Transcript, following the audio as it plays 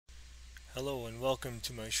Hello and welcome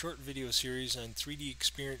to my short video series on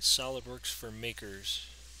 3DEXPERIENCE SolidWorks for makers.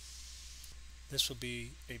 This will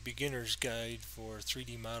be a beginner's guide for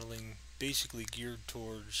 3D modeling, basically geared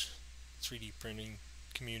towards 3D printing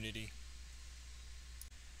community.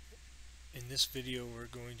 In this video we're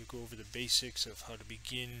going to go over the basics of how to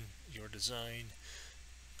begin your design.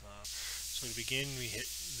 So to begin, we hit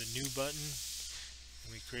the new button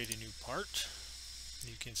and we create a new part.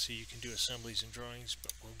 You can see you can do assemblies and drawings,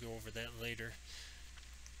 but we'll go over that later.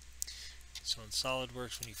 So in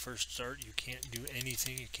SolidWorks, when you first start, you can't do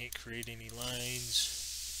anything. You can't create any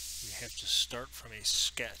lines. You have to start from a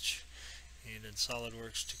sketch. And in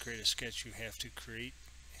SolidWorks, to create a sketch, you have to create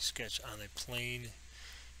a sketch on a plane.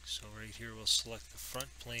 So right here, we'll select the front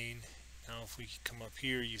plane. Now if we come up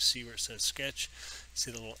here, you see where it says sketch. See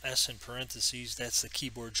the little S in parentheses? That's the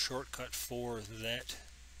keyboard shortcut for that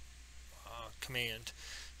command.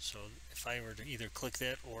 So if I were to either click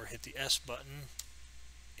that or hit the S button,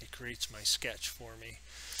 it creates my sketch for me.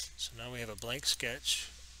 So now we have a blank sketch.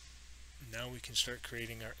 Now we can start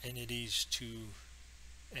creating our entities to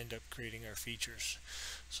end up creating our features.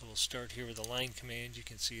 So we'll start here with a line command. You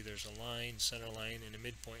can see there's a line, center line, and a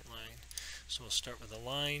midpoint line. So we'll start with a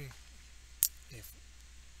line.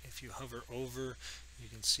 If you hover over, you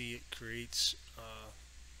can see it creates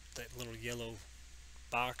that little yellow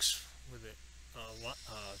box with it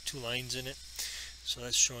two lines in it. So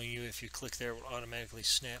that's showing you, if you click there, it will automatically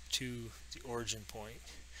snap to the origin point.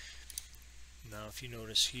 Now if you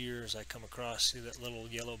notice here, as I come across, see that little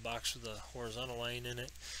yellow box with a horizontal line in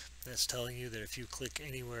it? That's telling you that if you click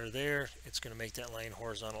anywhere there, it's going to make that line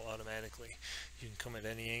horizontal automatically. You can come at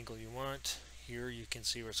any angle you want. Here you can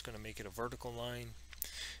see where it's going to make it a vertical line,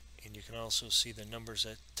 and you can also see the numbers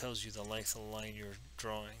that tells you the length of the line you're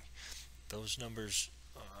drawing. Those numbers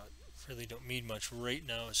really don't mean much right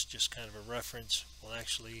now. It's just kind of a reference. Well,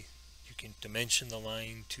 actually, you can dimension the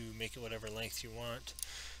line to make it whatever length you want.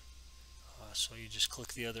 So you just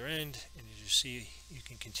click the other end, and as you see, you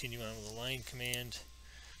can continue on with the line command.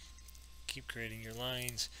 Keep creating your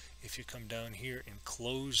lines. If you come down here and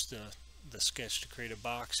close the sketch to create a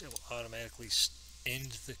box, it will automatically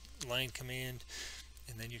end the line command,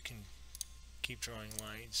 and then you can keep drawing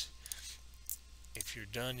lines. If you're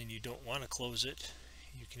done and you don't want to close it,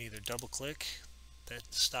 you can either double click, that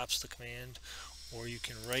stops the command, or you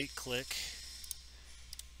can right click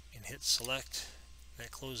and hit select.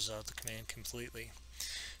 That closes out the command completely.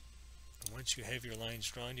 And once you have your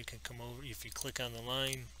lines drawn, you can come over. If you click on the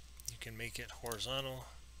line, you can make it horizontal,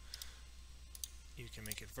 you can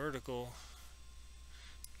make it vertical,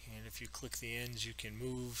 and if you click the ends, you can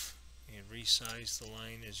move and resize the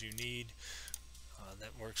line as you need.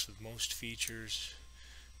 That works with most features.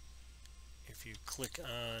 If you click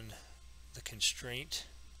on the constraint,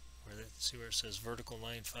 see where it says vertical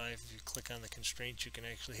line 5, if you click on the constraint, you can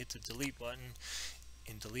actually hit the delete button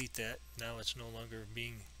and delete that. Now it's no longer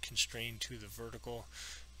being constrained to the vertical.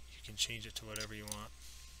 You can change it to whatever you want.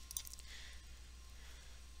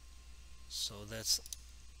 So that's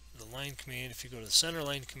the line command. If you go to the center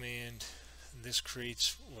line command, this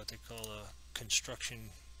creates what they call a construction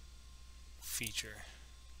feature.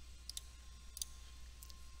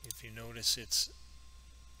 If you notice, it's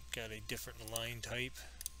got a different line type.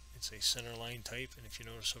 It's a center line type, and if you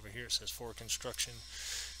notice over here it says for construction.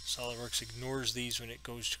 SolidWorks ignores these when it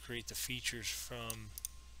goes to create the features from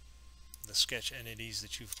the sketch entities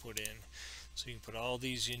that you've put in. So you can put all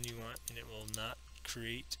these in you want, and it will not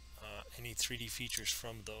create any 3D features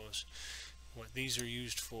from those. What these are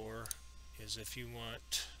used for is if you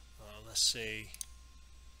want, let's say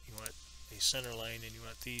you want a center line and you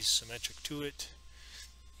want these symmetric to it,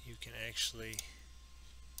 you can actually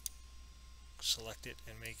select it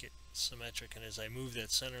and make it symmetric, and as I move that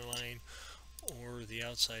center line or the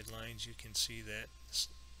outside lines, you can see that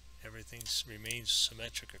everything remains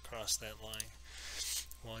symmetric across that line.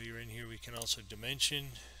 While you're in here, we can also dimension.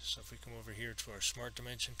 So if we come over here to our smart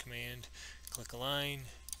dimension command, click a line,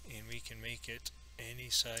 and we can make it any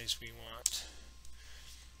size we want.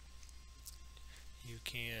 You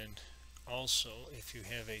can also, if you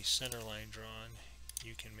have a center line drawn,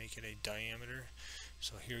 you can make it a diameter.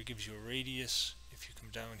 So here it gives you a radius. If you come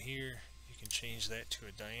down here, you can change that to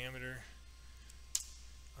a diameter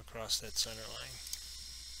across that center line.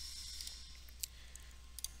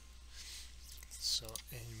 So,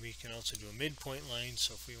 and we can also do a midpoint line.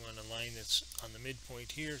 So if we want a line that's on the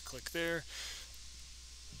midpoint here, click there,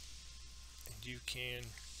 and you can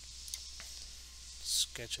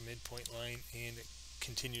sketch a midpoint line, and it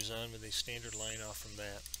continues on with a standard line off from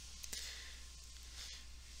that.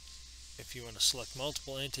 If you want to select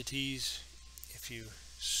multiple entities, if you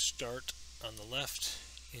start on the left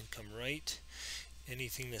and come right.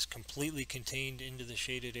 Anything that's completely contained into the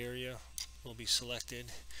shaded area will be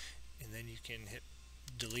selected, and then you can hit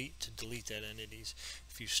delete to delete that entities.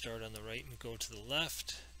 If you start on the right and go to the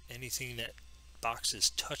left, anything that box is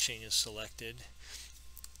touching is selected,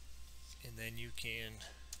 and then you can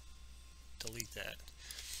delete that.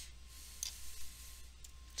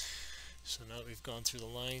 So now that we've gone through the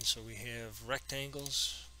line, so we have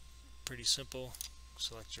rectangles, pretty simple.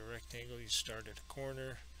 Select your rectangle, you start at a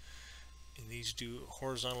corner, and these do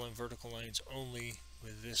horizontal and vertical lines only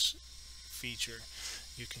with this feature.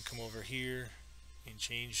 You can come over here and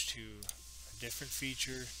change to a different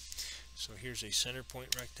feature. So here's a center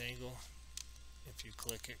point rectangle. If you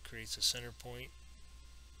click it, creates a center point,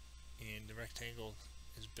 and the rectangle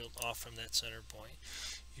is built off from that center point.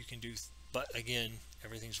 You can do, but again,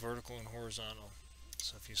 everything's vertical and horizontal.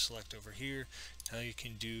 So if you select over here, now you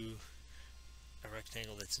can do a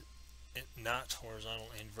rectangle that's not horizontal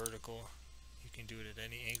and vertical. You can do it at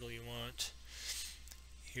any angle you want.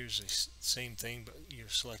 Here's the same thing, but you're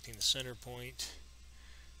selecting the center point.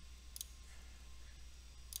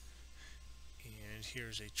 And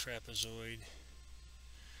here's a trapezoid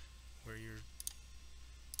where you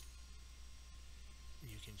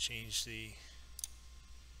can change the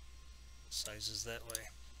sizes that way.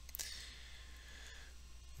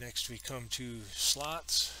 Next we come to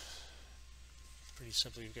slots. Pretty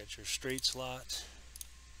simple. You've got your straight slot.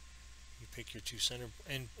 You pick your two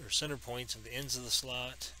center points of the ends of the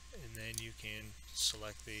slot, and then you can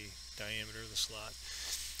select the diameter of the slot.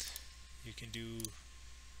 You can do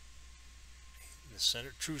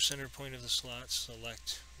the true center point of the slot.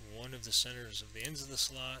 Select one of the centers of the ends of the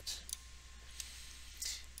slot,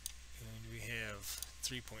 and we have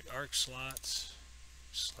 3-point arc slots.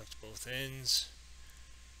 Select both ends,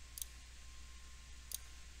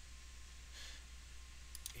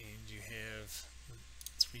 and you have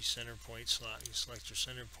 3 center point slot. You select your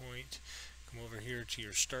center point, come over here to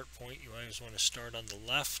your start point. You always want to start on the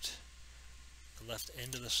left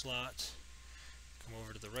end of the slot, come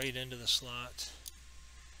over to the right end of the slot.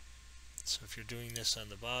 So if you're doing this on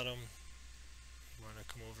the bottom, you want to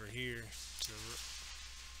come over here to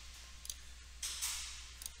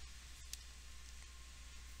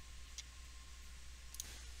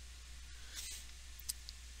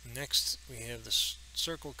the next we have the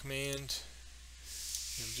circle command.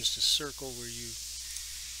 You have just a circle where you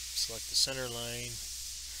select the center line,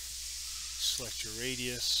 select your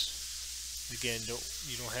radius. Again,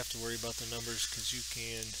 you don't have to worry about the numbers because you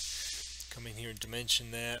can come in here and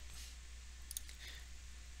dimension that.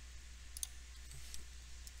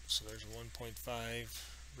 So there's a 1.5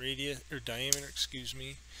 radius or diameter, excuse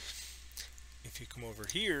me. If you come over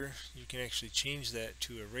here, you can actually change that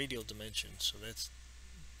to a radial dimension. So that's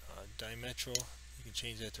diametral. You can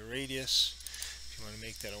change that to radius. If you want to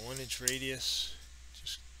make that a 1-inch radius,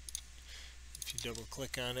 just if you double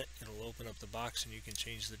click on it, it'll open up the box and you can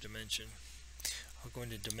change the dimension. I'll go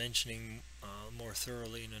into dimensioning more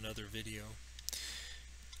thoroughly in another video.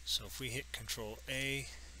 So if we hit Control A,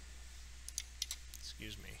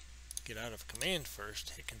 excuse me, get out of Command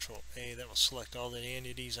first, hit Control A, that will select all the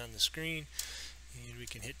entities on the screen, and we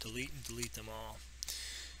can hit delete and delete them all.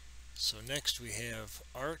 So next we have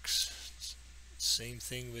arcs. Same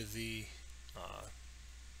thing with the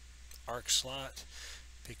arc slot.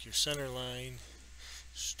 Pick your center line,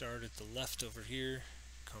 start at the left over here,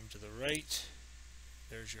 come to the right.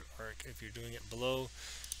 There's your arc. If you're doing it below,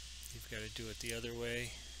 you've got to do it the other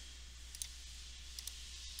way.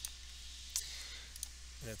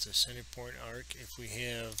 That's a center point arc. If we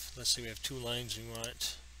have, let's say we have 2 lines we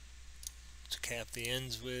want to cap the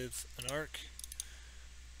ends with an arc,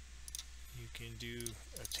 you can do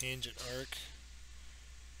a tangent arc.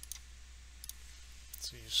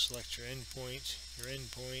 So you select your end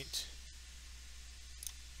point,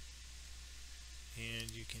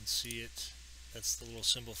 and you can see it. That's the little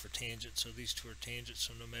symbol for tangent. So these two are tangents,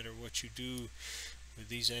 so no matter what you do with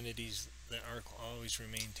these entities, the arc will always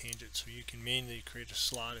remain tangent. So you can manually create a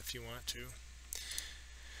slot if you want to.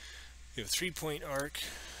 You have a 3-point arc,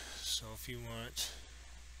 so if you want,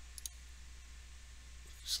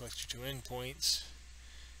 select your 2 endpoints,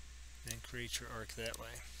 then create your arc that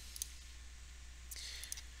way.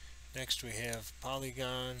 Next we have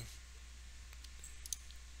Polygon.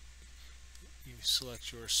 You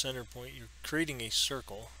select your center point. You're creating a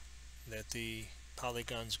circle that the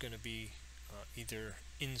polygon is going to be either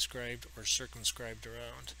inscribed or circumscribed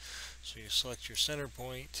around. So you select your center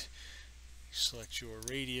point, you select your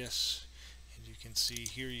radius, and you can see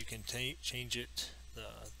here you can change it,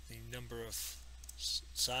 the number of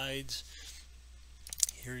sides.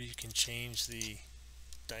 Here you can change the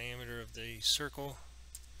diameter of the circle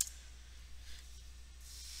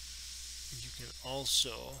You can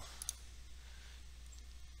also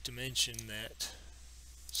dimension that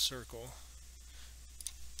circle.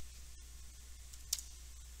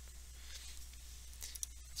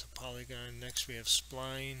 It's a polygon. Next we have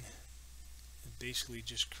spline. It basically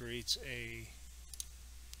just creates a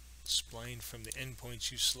spline from the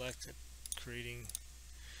endpoints you select, creating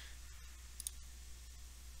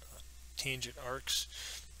tangent arcs.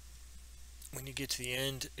 When you get to the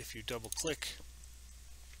end, if you double click,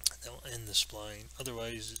 that will end the spline.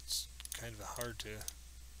 Otherwise it's kind of hard to,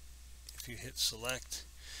 if you hit select,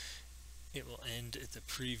 it will end at the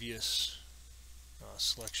previous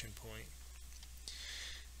selection point.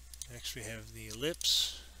 Next we have the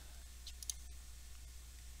ellipse.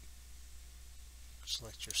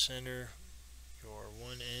 Select your center, your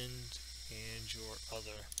one end, and your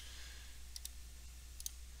other.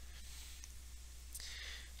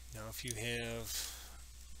 Now if you have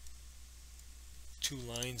two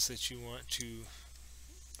lines that you want to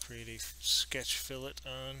create a sketch fillet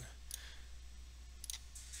on,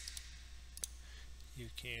 you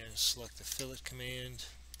can select the fillet command,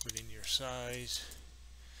 put in your size,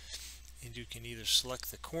 and you can either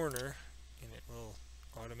select the corner and it will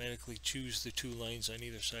automatically choose the two lines on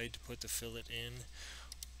either side to put the fillet in,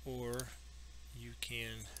 or you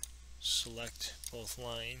can select both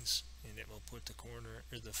lines and it will put the corner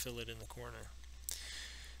or the fillet in the corner.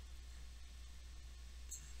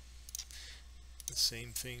 The same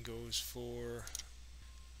thing goes for,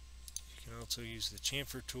 you can also use the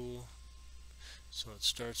chamfer tool. So it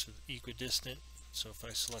starts with equidistant. So if I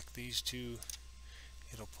select these two,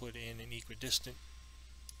 it'll put in an equidistant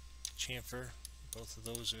chamfer. Both of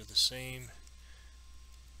those are the same.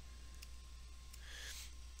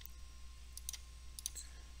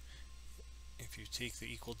 If you take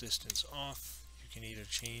the equal distance off, you can either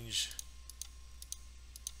change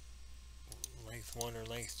length 1 or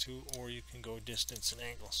length 2, or you can go distance and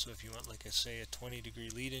angle. So if you want, like I say, a 20-degree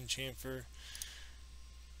lead-in chamfer,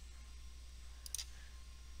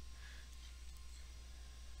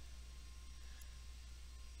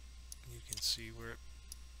 you can see we're at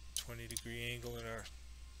 20-degree angle in our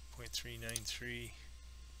 0.393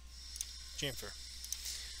 chamfer.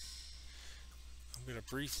 I'm going to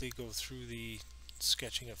briefly go through the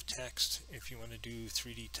sketching of text. If you want to do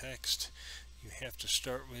 3D text, you have to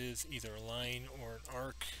start with either a line or an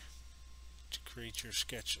arc to create your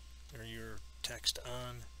sketch or your text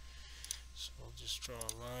on. So I'll just draw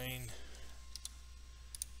a line,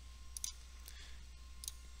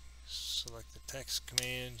 select the text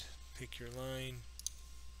command, pick your line,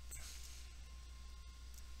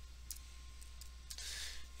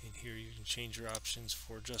 and here you can change your options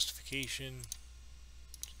for justification.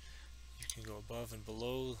 You can go above and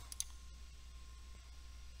below.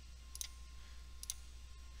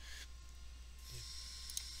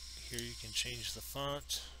 Here you can change the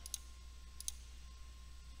font.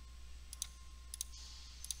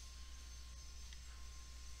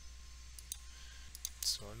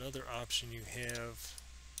 So another option you have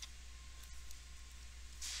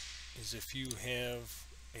is if you have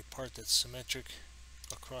a part that's symmetric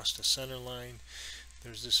across the center line,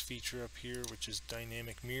 there's this feature up here which is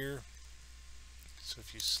dynamic mirror. So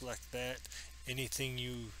if you select that, anything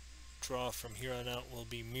you draw from here on out will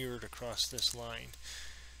be mirrored across this line.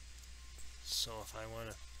 So if I want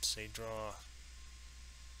to, say, draw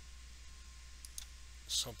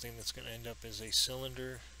something that's going to end up as a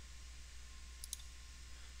cylinder,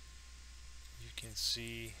 you can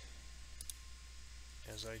see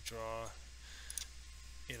as I draw,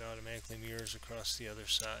 it automatically mirrors across the other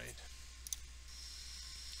side.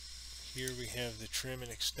 Here we have the trim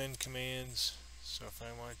and extend commands. So if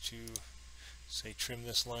I want to, say, trim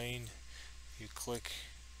this line, you click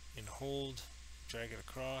and hold, drag it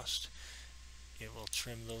across, it will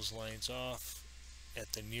trim those lines off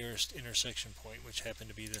at the nearest intersection point, which happened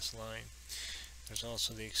to be this line. There's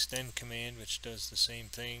also the extend command, which does the same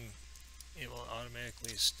thing. It will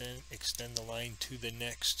automatically extend the line to the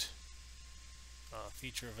next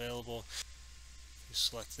feature available. If you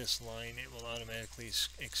select this line, it will automatically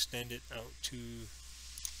extend it out to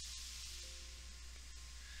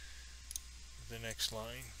the next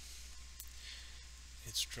line.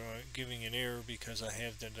 It's giving an error because I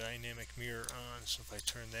have the dynamic mirror on. So if I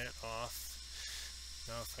turn that off,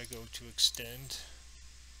 now if I go to extend,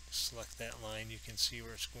 select that line, you can see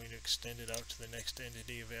where it's going to extend it out to the next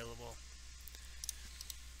entity available.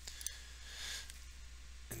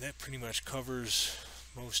 And that pretty much covers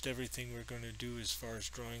most everything we're going to do as far as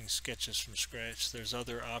drawing sketches from scratch. There's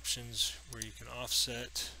other options where you can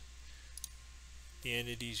offset the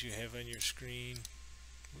entities you have on your screen.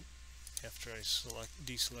 After I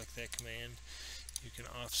deselect that command, you can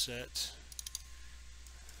offset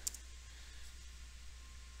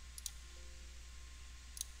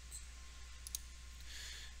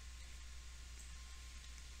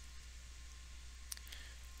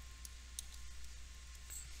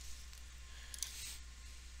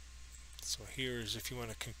So here is if you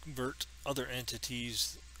want to convert other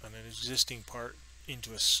entities on an existing part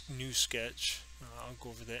into a new sketch. I'll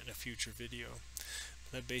go over that in a future video.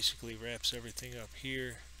 That basically wraps everything up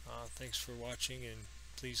here. Thanks for watching, and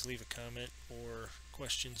please leave a comment or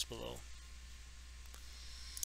questions below.